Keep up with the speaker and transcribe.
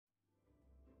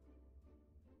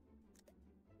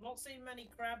Not seen many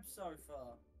crabs so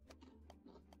far.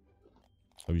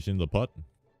 Have you seen the putt?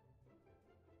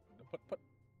 Put.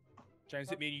 James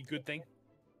hit me a good thing.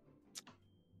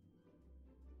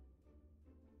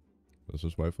 Let's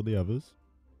just wait for the others.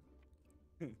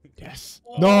 Yes.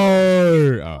 Oh.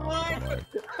 No! Oh,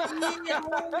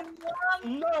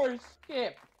 no. No,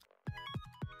 skip.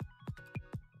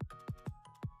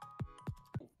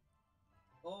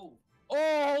 Oh.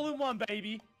 Oh, all in one,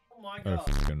 baby. Oh my Oh, god.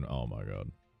 fucking, oh my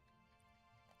god.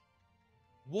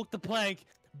 Walk the plank,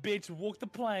 bitch. Walk the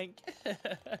plank.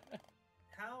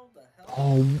 How the hell?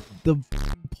 Oh, the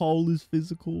pole is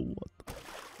physical. What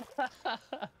the?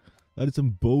 That is some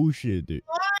bullshit, dude.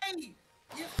 Why? You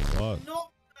What?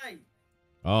 knocked me.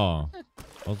 Oh,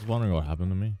 I was wondering what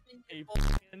happened to me. He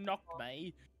fucking knocked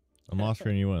me. On my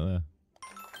screen, you weren't there.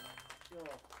 Sure.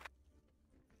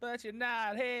 But you're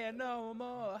not here no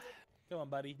more. Come on,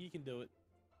 buddy. You can do it.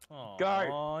 Oh,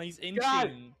 Go. he's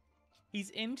inching. He's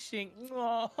inching.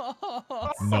 Oh.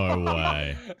 No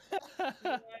way.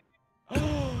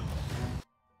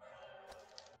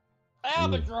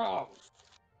 Albatross.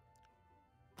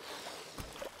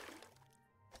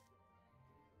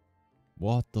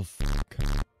 What the fuck?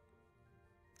 This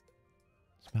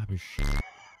map is shit.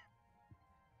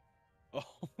 Oh.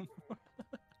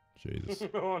 Jesus.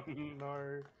 Oh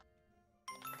no.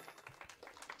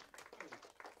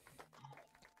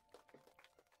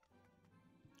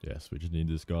 Yes, we just need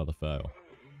this guy to fail.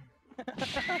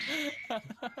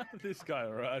 This guy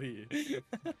right here.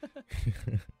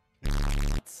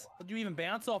 How'd you even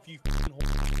bounce off, you fucking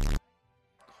whore?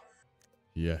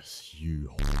 Yes, you.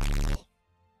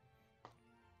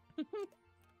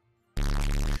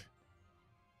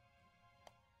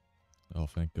 Oh,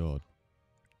 thank God.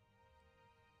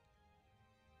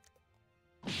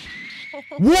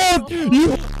 What?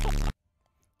 You?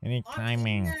 Any I'm in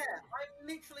timing? there. I'm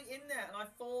literally in there, and I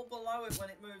fall below it when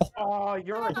it moves. Oh,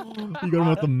 you're a... You got him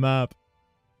off the map.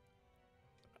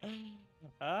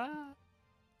 Ah.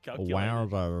 Wow,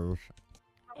 those.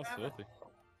 That's filthy.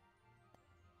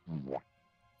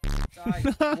 Guys,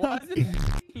 Why is it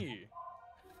you?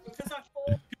 because I fall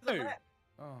to the Go. left.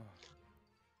 Oh.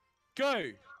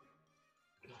 Go.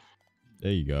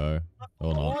 There you go.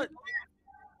 Oh no. What?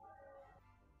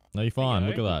 No, you're fine.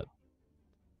 Look go. at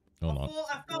that. Oh no.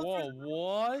 I fell Whoa, through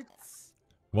what?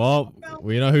 Well,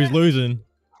 we know who's losing.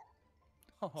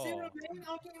 the... Oh. See what I mean?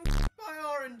 I'm getting f***ed by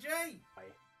RNG.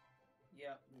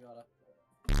 Yeah, we got it.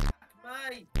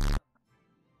 Fuck me.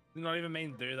 Did not even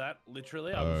mean to do that.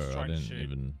 Literally, I was Oh, I trying to didn't shoot.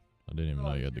 even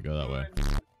know you had to go that way.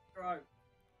 Stroke.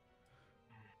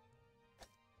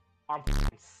 I'm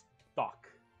stuck.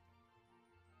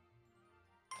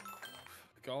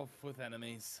 Golf with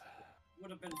enemies.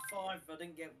 Would have been 5 if I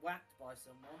didn't get whacked by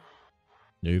someone.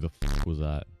 Yeah, who the f was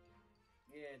that?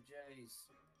 Yeah, jeez.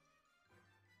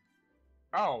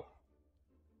 Oh.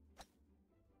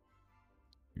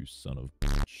 You son of a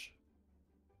bitch.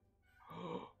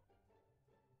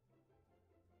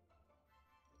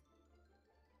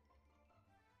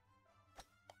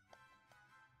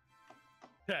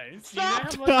 James, you know how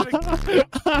much of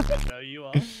a no, you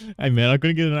are. Hey man, I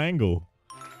couldn't get an angle.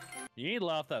 You need to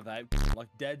lay off that vape. Like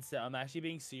dead set. I'm actually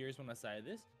being serious when I say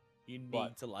this. You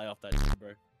need to lay off that shit, bro.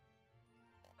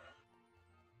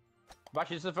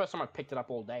 Actually, this is the first time I picked it up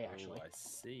all day, actually. Oh, I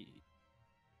see.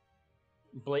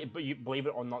 But you believe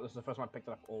it or not, this is the first time I picked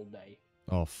it up all day.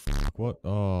 Oh fuck! What?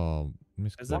 Oh,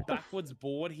 miss. There's a backwards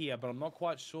board here, but I'm not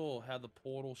quite sure how the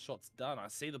portal shot's done. I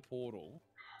see the portal.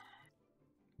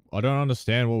 I don't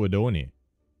understand what we're doing here.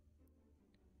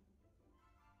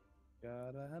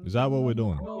 Is that what we're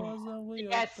doing?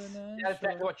 Yes, that's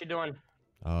exactly what you're doing.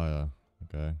 Oh yeah.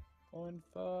 Okay. Going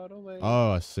far away.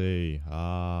 Oh, I see.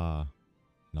 Ah,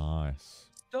 nice.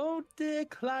 Don't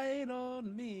decline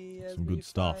on me. As Some good we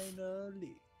stuff.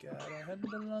 Finally got a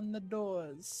handle on the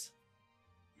doors.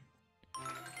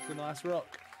 It's a nice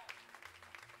rock.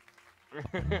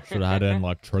 Should have had it in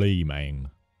like tree, man.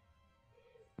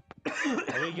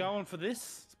 Are we going for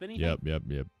this? Spinny? Yep.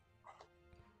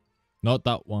 Not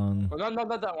that one. Oh, no,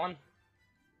 not that one.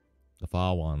 The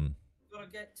far one. Gotta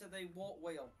get to the water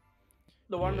wheel.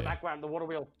 The one in the Yeah. background, the water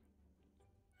wheel.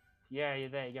 Yeah,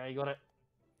 there you go, you got it.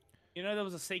 You know there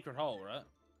was a secret hole, right?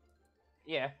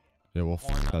 Yeah. Yeah, well,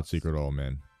 Why fuck not? that secret hole,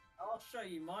 man. I'll show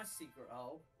you my secret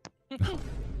hole.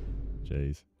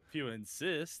 Jeez. If you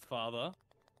insist, father.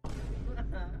 You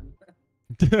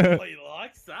Oh, he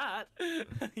likes that.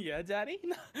 Yeah, daddy?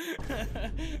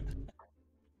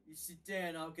 sit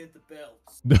down, I'll get the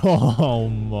belts. Oh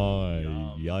my.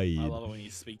 I love it when you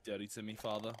speak dirty to me,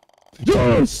 father.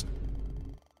 Yes!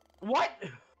 What?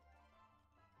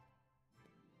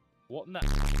 What in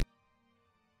that?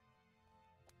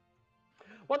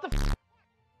 What the f?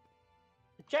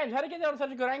 James, how did you get that on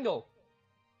such a good angle?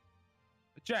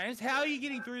 James, how are you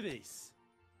getting through this?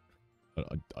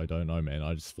 I don't know, man.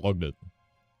 I just flogged it.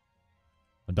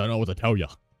 I don't know what to tell you.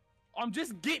 I'm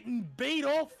just getting beat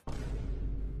off.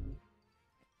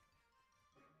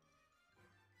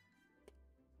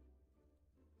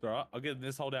 It's alright, I'll get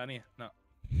this hole down here. No.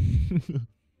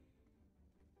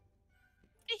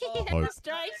 Hope.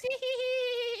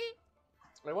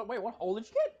 Wait, what hole did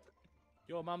you get?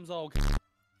 Your mum's old.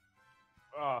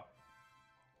 Oh,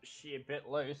 she a bit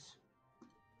loose.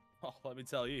 Oh, let me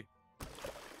tell you.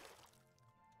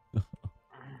 There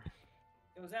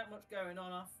was that much going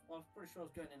on. I was pretty sure I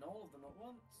was going in all of them at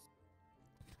once.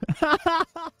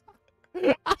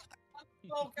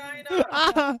 Volcano!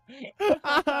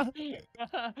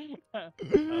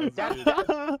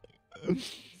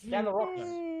 Down the rocks.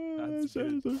 That's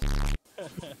good.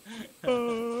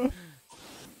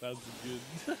 That's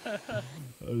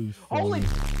good. Holy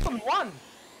one!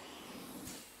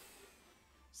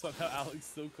 Somehow Alex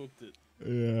still cooked it.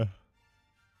 Yeah.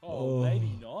 Oh,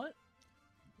 maybe not.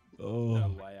 Oh. No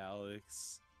way,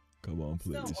 Alex. Come on,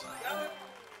 please. Still, I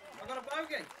got a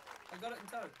bogey. I got it in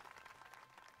tow.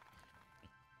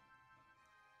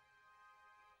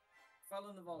 Fell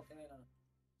in the volcano.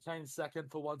 Change second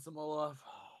for once in my life.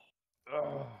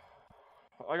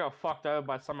 I got fucked over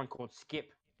by someone called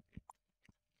Skip.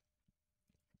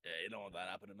 Yeah, you don't want that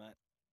happening, mate.